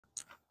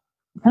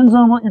Depends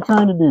on what you're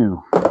trying to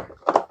do.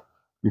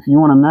 If you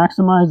want to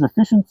maximize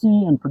efficiency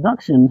and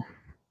production,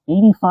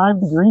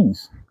 85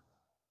 degrees.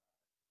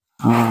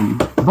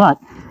 But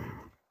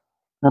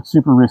that's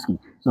super risky.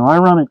 So I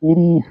run at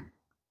 80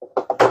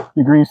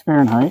 degrees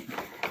Fahrenheit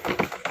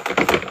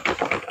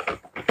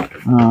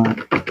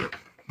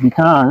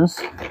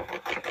because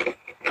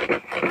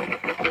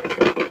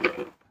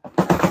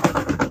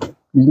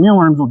these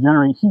mealworms will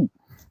generate heat.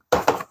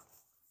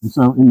 And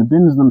so in the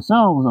bins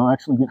themselves, they'll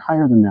actually get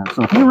higher than that.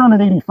 So if you run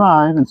at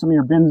 85 and some of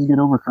your bins get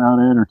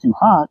overcrowded or too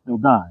hot, they'll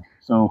die.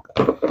 So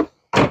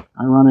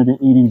I run it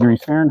at 80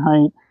 degrees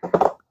Fahrenheit.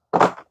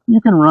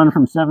 You can run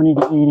from 70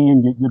 to 80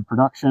 and get good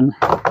production.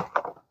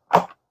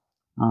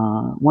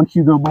 Once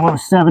you go below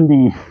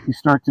 70, you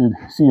start to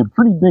see a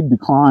pretty big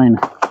decline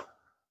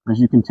as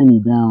you continue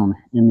down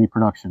in the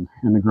production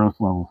and the growth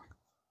level.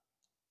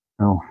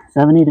 So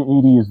 70 to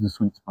 80 is the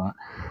sweet spot.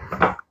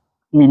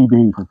 80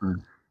 being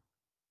preferred.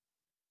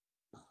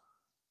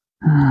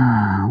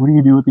 What do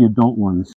you do with the adult ones?